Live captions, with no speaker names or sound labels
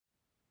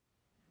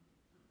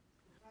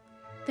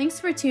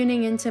Thanks for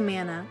tuning in to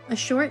Manna, a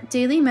short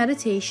daily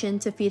meditation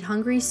to feed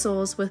hungry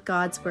souls with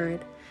God's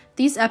Word.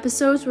 These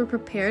episodes were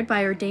prepared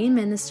by ordained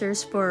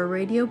ministers for a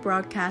radio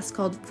broadcast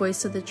called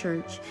Voice of the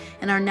Church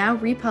and are now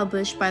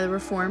republished by the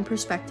Reformed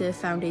Perspective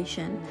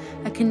Foundation,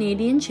 a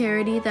Canadian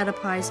charity that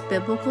applies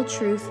biblical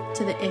truth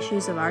to the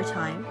issues of our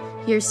time.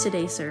 Here's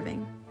today's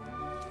serving.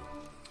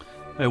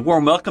 A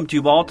warm welcome to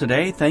you all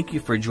today. Thank you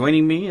for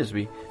joining me as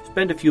we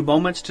spend a few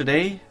moments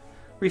today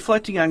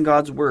reflecting on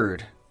God's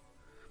Word.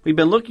 We've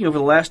been looking over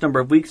the last number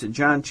of weeks at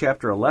John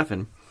chapter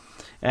 11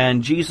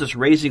 and Jesus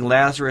raising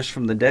Lazarus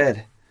from the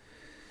dead.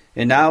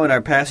 And now in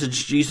our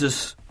passage,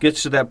 Jesus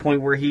gets to that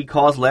point where he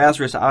calls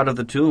Lazarus out of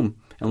the tomb,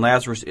 and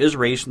Lazarus is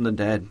raised from the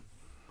dead.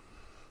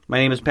 My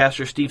name is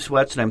Pastor Steve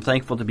Swets, and I'm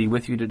thankful to be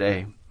with you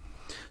today.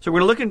 So we're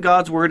going to look in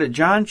God's Word at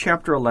John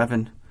chapter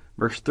 11,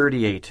 verse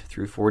 38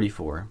 through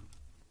 44.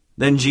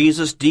 Then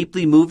Jesus,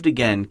 deeply moved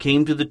again,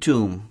 came to the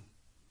tomb.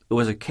 It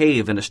was a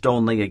cave, and a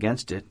stone lay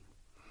against it.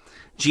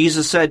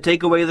 Jesus said,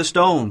 "Take away the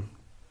stone."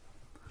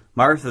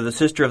 Martha, the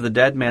sister of the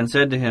dead man,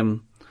 said to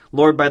him,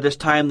 "Lord, by this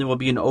time there will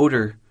be an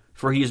odor,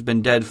 for he has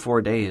been dead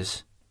 4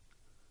 days."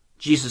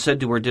 Jesus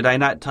said to her, "Did I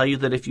not tell you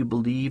that if you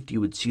believed,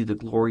 you would see the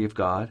glory of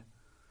God?"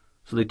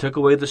 So they took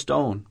away the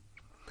stone.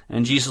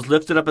 And Jesus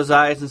lifted up his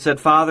eyes and said,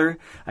 "Father,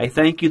 I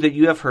thank you that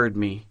you have heard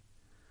me.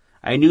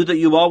 I knew that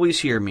you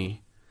always hear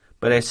me,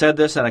 but I said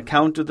this on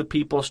account of the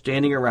people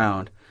standing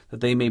around,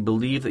 that they may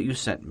believe that you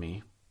sent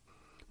me."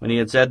 When he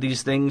had said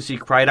these things, he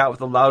cried out with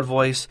a loud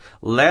voice,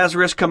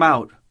 "Lazarus, come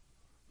out!"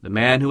 The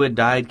man who had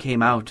died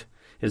came out,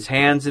 his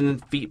hands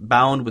and feet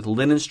bound with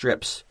linen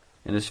strips,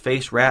 and his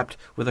face wrapped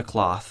with a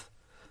cloth.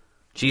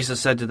 Jesus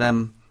said to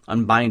them,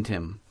 "Unbind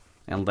him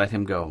and let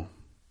him go."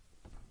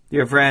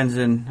 Dear friends,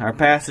 in our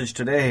passage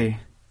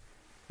today,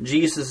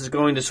 Jesus is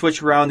going to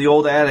switch around the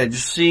old adage,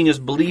 seeing is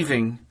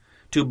believing,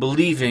 to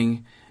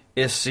believing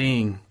is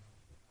seeing.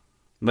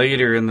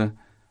 Later in the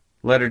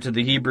letter to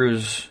the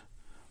Hebrews,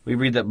 we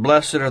read that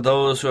blessed are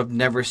those who have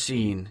never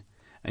seen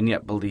and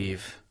yet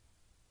believe.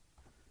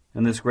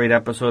 In this great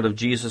episode of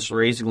Jesus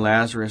raising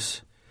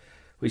Lazarus,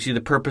 we see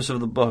the purpose of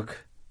the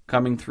book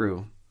coming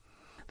through,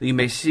 that you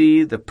may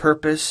see the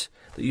purpose,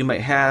 that you might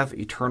have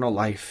eternal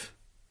life.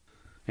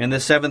 And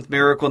this seventh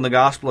miracle in the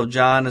Gospel of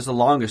John is the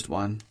longest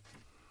one.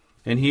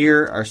 And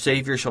here our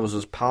Savior shows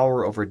his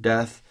power over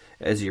death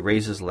as he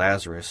raises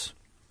Lazarus.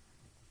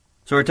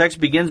 So our text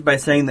begins by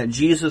saying that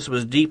Jesus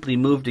was deeply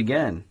moved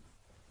again.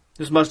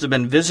 This must have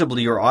been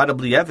visibly or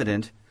audibly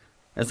evident,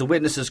 as the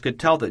witnesses could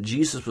tell that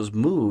Jesus was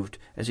moved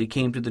as he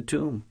came to the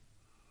tomb.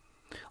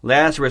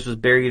 Lazarus was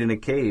buried in a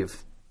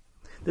cave.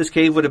 This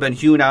cave would have been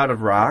hewn out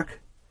of rock.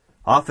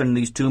 Often in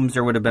these tombs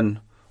there would have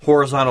been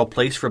horizontal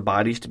place for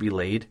bodies to be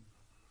laid.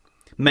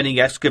 Many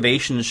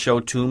excavations show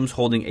tombs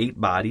holding 8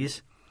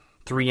 bodies,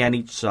 3 on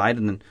each side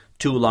and then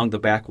 2 along the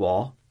back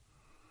wall.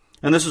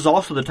 And this is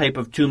also the type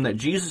of tomb that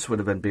Jesus would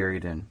have been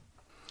buried in.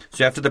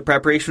 So after the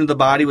preparation of the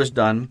body was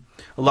done,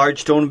 a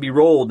large stone would be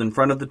rolled in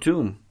front of the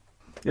tomb.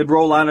 It'd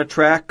roll on a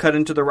track cut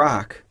into the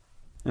rock.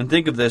 And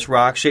think of this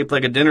rock shaped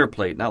like a dinner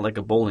plate, not like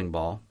a bowling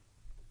ball.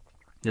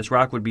 This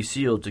rock would be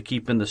sealed to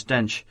keep in the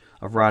stench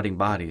of rotting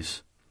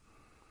bodies.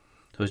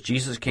 So as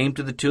Jesus came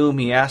to the tomb,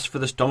 he asked for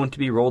the stone to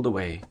be rolled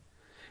away.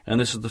 And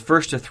this is the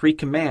first of 3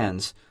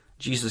 commands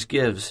Jesus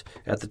gives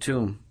at the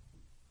tomb.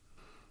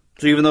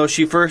 So even though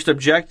she first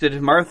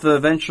objected, Martha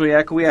eventually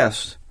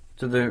acquiesced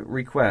to the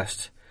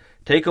request.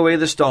 Take away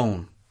the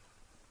stone.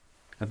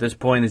 At this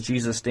point, as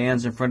Jesus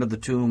stands in front of the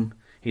tomb,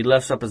 he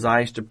lifts up his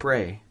eyes to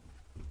pray.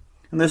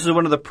 And this is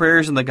one of the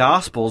prayers in the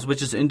Gospels,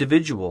 which is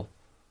individual.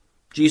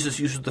 Jesus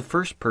uses the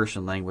first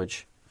person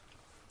language,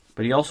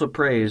 but he also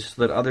prays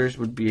so that others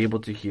would be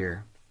able to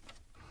hear.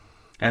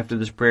 After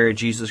this prayer,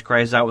 Jesus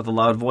cries out with a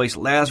loud voice,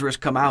 "Lazarus,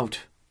 come out."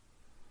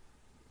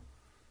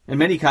 And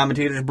many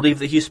commentators believe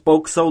that he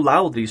spoke so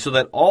loudly so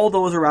that all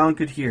those around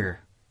could hear.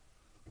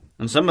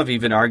 And some have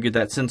even argued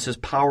that since his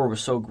power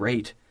was so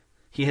great,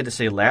 he had to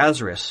say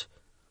Lazarus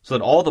so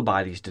that all the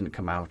bodies didn't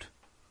come out.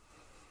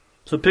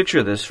 So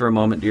picture this for a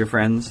moment, dear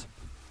friends.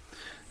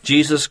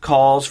 Jesus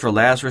calls for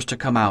Lazarus to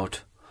come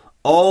out.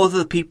 All of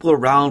the people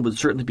around would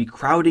certainly be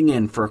crowding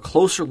in for a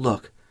closer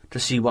look to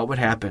see what would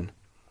happen.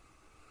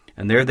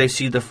 And there they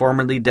see the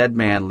formerly dead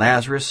man,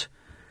 Lazarus,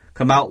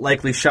 come out,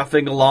 likely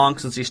shuffling along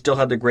since he still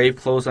had the grave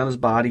clothes on his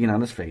body and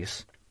on his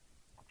face.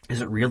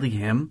 Is it really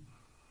him?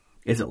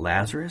 Is it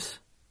Lazarus?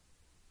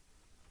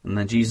 And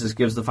then Jesus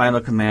gives the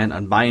final command,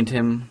 "Unbind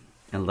him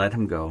and let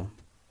him go."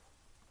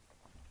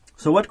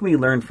 So what can we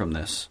learn from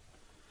this?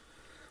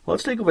 Well,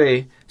 let's take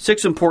away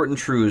 6 important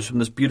truths from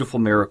this beautiful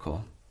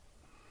miracle.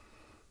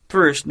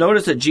 First,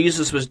 notice that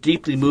Jesus was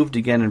deeply moved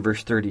again in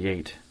verse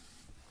 38.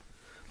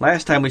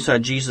 Last time we saw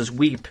Jesus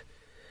weep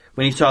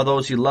when he saw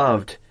those he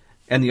loved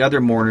and the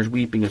other mourners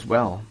weeping as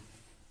well.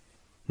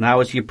 Now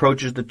as he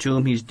approaches the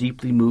tomb, he's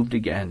deeply moved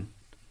again.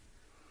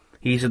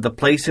 He's at the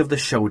place of the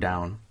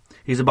showdown.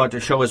 He's about to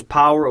show his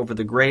power over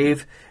the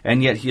grave,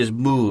 and yet he is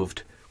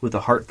moved with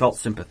a heartfelt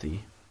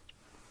sympathy.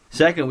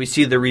 Second, we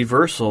see the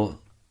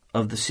reversal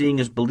of the seeing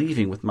is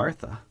believing with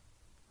Martha.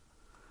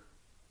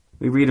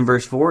 We read in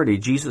verse 40,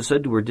 Jesus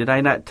said to her, "Did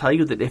I not tell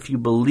you that if you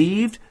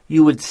believed,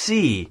 you would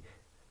see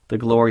the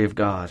glory of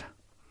God?"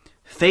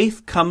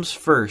 Faith comes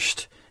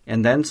first,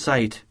 and then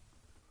sight.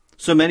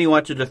 So many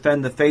want to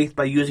defend the faith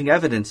by using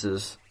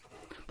evidences.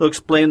 They'll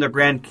explain the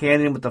Grand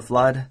Canyon with the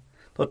flood.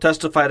 They'll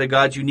testify to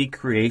God's unique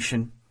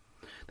creation.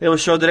 They will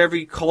show that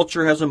every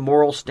culture has a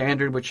moral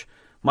standard which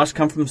must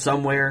come from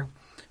somewhere.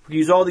 We can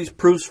use all these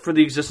proofs for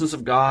the existence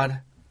of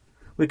God.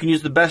 We can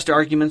use the best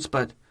arguments,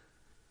 but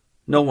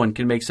no one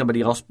can make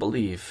somebody else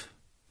believe.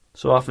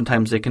 So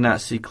oftentimes they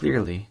cannot see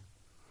clearly.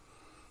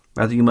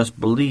 Rather, you must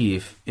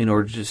believe in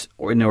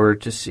order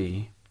to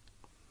see.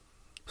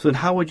 So then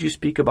how would you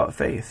speak about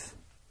faith?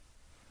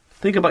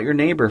 Think about your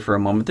neighbor for a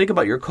moment. Think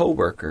about your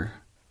coworker.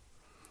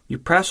 You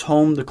press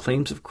home the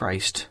claims of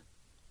Christ.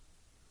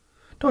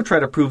 Don't try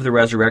to prove the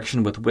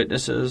resurrection with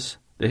witnesses,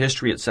 the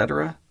history,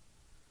 etc.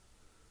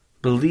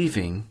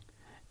 Believing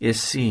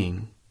is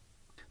seeing.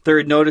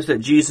 Third, notice that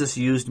Jesus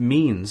used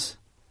means.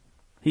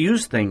 He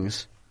used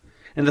things.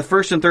 In the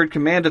first and third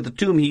command of the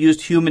tomb, he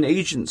used human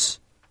agents.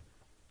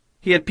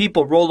 He had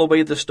people roll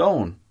away the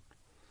stone.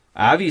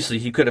 Obviously,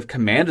 he could have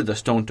commanded the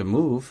stone to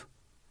move.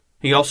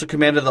 He also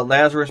commanded that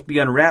Lazarus be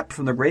unwrapped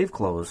from the grave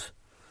clothes.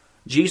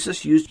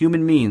 Jesus used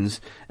human means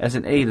as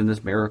an aid in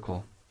this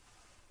miracle.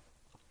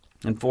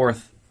 And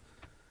fourth,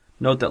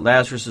 note that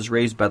Lazarus is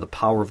raised by the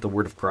power of the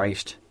word of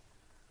Christ.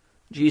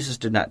 Jesus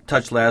did not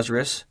touch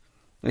Lazarus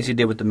as he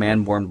did with the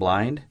man born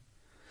blind.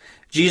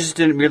 Jesus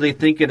didn't merely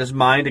think in his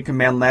mind to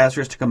command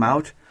Lazarus to come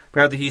out.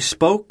 Rather, he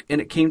spoke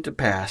and it came to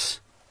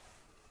pass.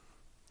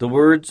 The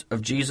words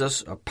of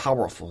Jesus are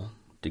powerful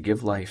to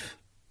give life.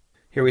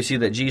 Here we see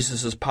that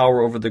Jesus'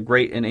 power over the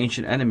great and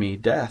ancient enemy,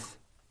 death.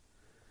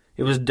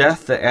 It was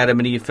death that Adam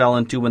and Eve fell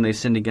into when they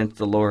sinned against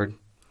the Lord.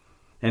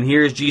 And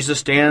here as Jesus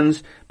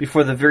stands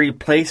before the very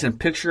place and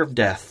picture of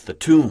death, the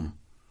tomb,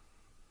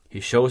 he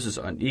shows his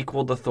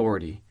unequaled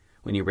authority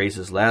when he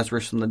raises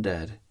Lazarus from the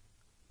dead.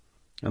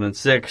 And then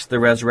sixth, the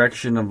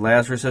resurrection of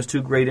Lazarus has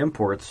two great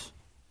imports.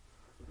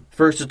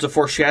 First, it's a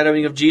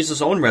foreshadowing of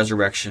Jesus' own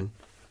resurrection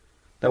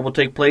that will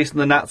take place in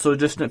the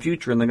not-so-distant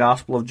future in the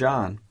Gospel of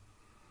John.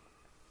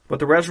 But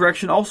the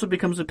resurrection also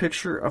becomes a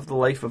picture of the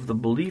life of the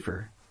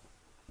believer.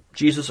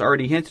 Jesus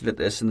already hinted at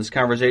this in this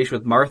conversation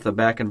with Martha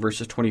back in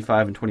verses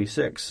 25 and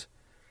 26.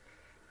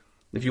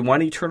 If you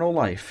want eternal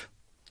life,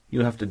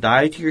 you have to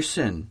die to your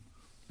sin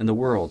and the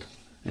world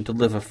and to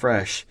live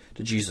afresh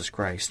to Jesus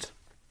Christ.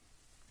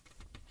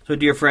 So,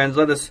 dear friends,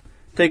 let us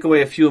take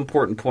away a few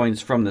important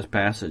points from this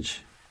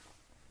passage.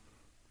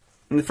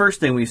 And the first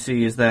thing we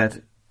see is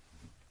that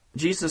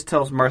Jesus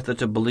tells Martha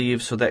to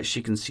believe so that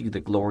she can see the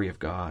glory of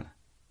God.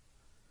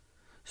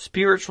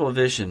 Spiritual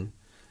vision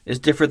is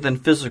different than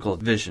physical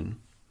vision.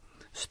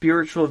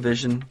 Spiritual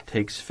vision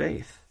takes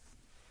faith.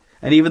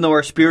 And even though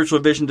our spiritual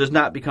vision does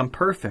not become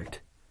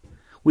perfect,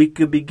 we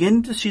can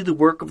begin to see the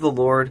work of the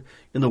Lord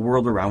in the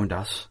world around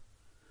us.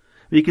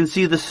 We can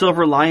see the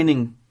silver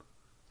lining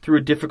through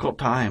a difficult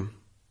time.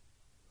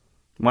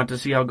 Want to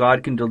see how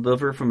God can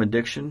deliver from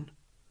addiction,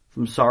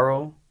 from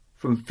sorrow,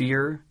 from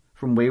fear,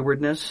 from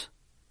waywardness?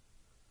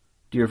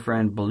 Dear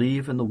friend,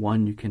 believe in the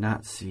one you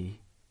cannot see.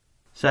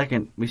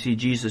 Second, we see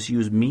Jesus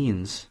use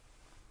means,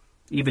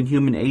 even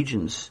human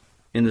agents,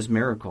 in this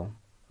miracle.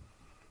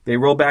 They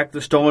roll back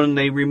the stone and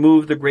they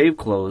remove the grave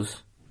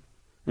clothes.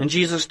 And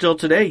Jesus still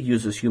today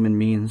uses human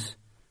means.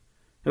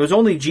 It was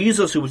only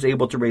Jesus who was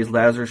able to raise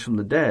Lazarus from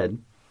the dead,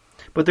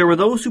 but there were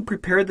those who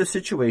prepared the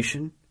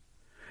situation,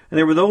 and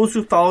there were those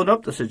who followed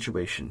up the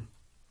situation.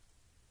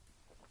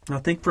 Now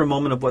think for a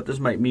moment of what this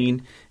might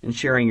mean in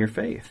sharing your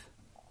faith.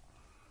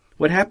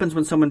 What happens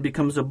when someone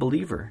becomes a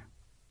believer?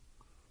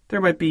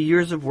 There might be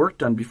years of work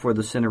done before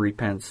the sinner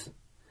repents.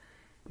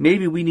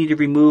 Maybe we need to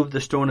remove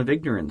the stone of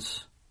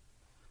ignorance,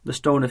 the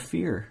stone of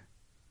fear,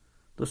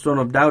 the stone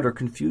of doubt or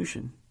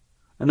confusion.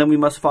 And then we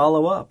must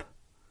follow up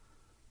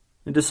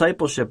in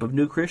discipleship of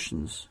new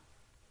Christians.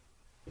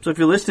 So if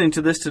you're listening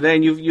to this today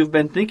and you've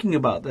been thinking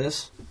about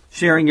this,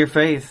 sharing your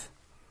faith,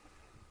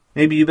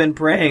 maybe you've been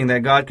praying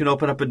that God can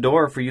open up a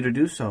door for you to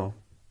do so.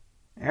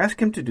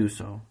 Ask Him to do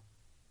so.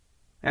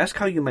 Ask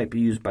how you might be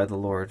used by the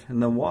Lord,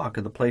 and then walk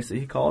in the place that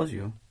He calls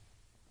you.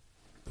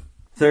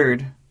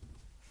 Third,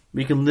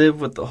 we can live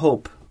with the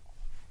hope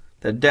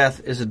that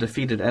death is a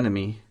defeated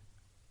enemy.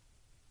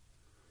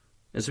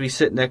 As we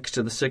sit next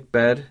to the sick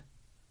bed,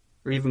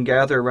 or even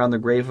gather around the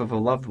grave of a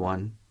loved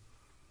one,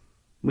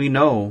 we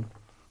know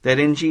that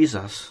in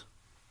Jesus,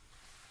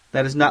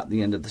 that is not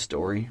the end of the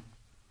story.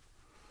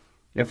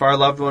 If our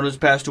loved one has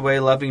passed away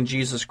loving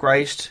Jesus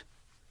Christ,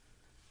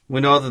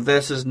 we know that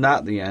this is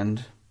not the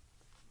end.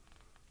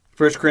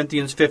 1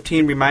 Corinthians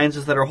 15 reminds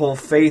us that our whole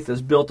faith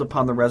is built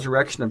upon the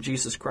resurrection of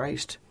Jesus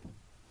Christ.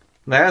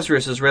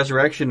 Lazarus'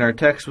 resurrection in our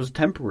text was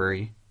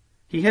temporary.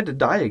 He had to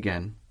die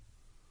again.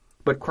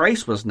 But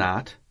Christ was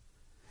not,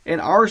 and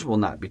ours will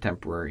not be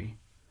temporary.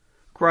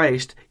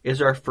 Christ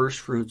is our first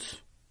fruits.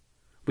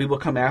 We will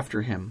come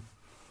after Him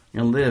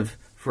and live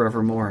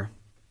forevermore.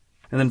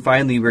 And then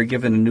finally, we're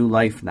given a new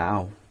life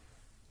now.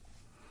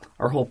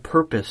 Our whole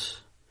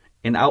purpose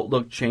and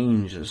outlook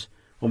changes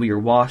when we are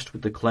washed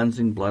with the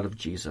cleansing blood of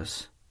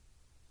Jesus.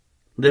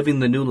 Living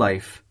the new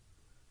life,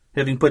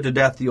 having put to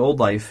death the old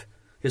life,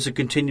 is a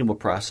continual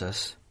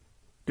process.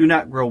 Do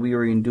not grow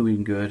weary in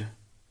doing good.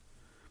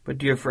 But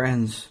dear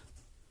friends,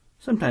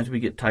 sometimes we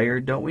get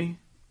tired, don't we?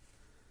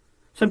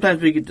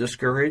 Sometimes we get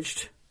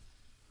discouraged.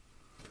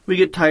 We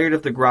get tired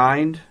of the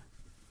grind.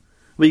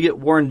 We get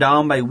worn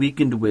down by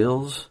weakened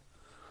wills,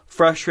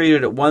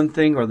 frustrated at one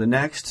thing or the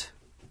next.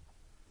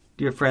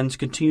 Dear friends,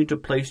 continue to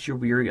place your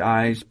weary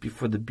eyes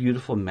before the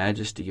beautiful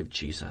majesty of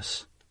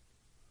Jesus.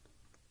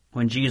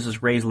 When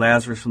Jesus raised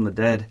Lazarus from the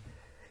dead,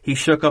 he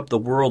shook up the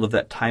world of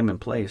that time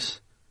and place.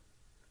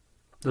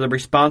 The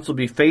response will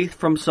be faith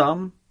from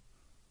some,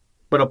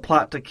 but a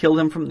plot to kill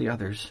him from the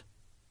others.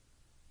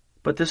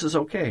 But this is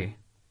okay.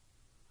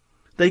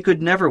 They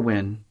could never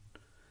win,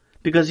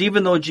 because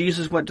even though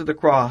Jesus went to the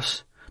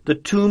cross, the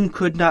tomb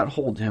could not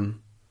hold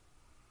him.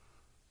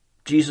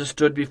 Jesus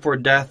stood before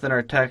death in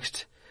our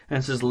text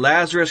and says,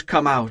 "Lazarus,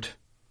 come out."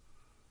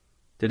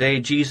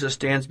 Today, Jesus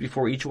stands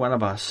before each one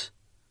of us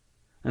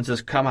and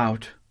says, "Come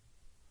out.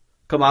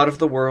 Come out of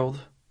the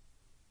world.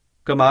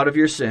 Come out of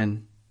your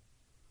sin.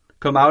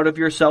 Come out of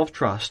your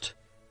self-trust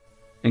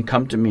and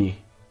come to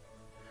me.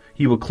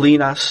 He will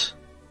clean us,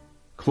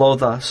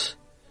 clothe us,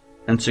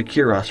 and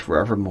secure us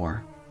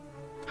forevermore."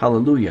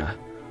 Hallelujah.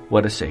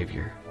 What a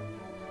Savior.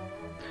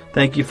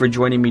 Thank you for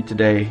joining me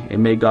today,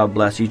 and may God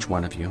bless each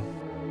one of you.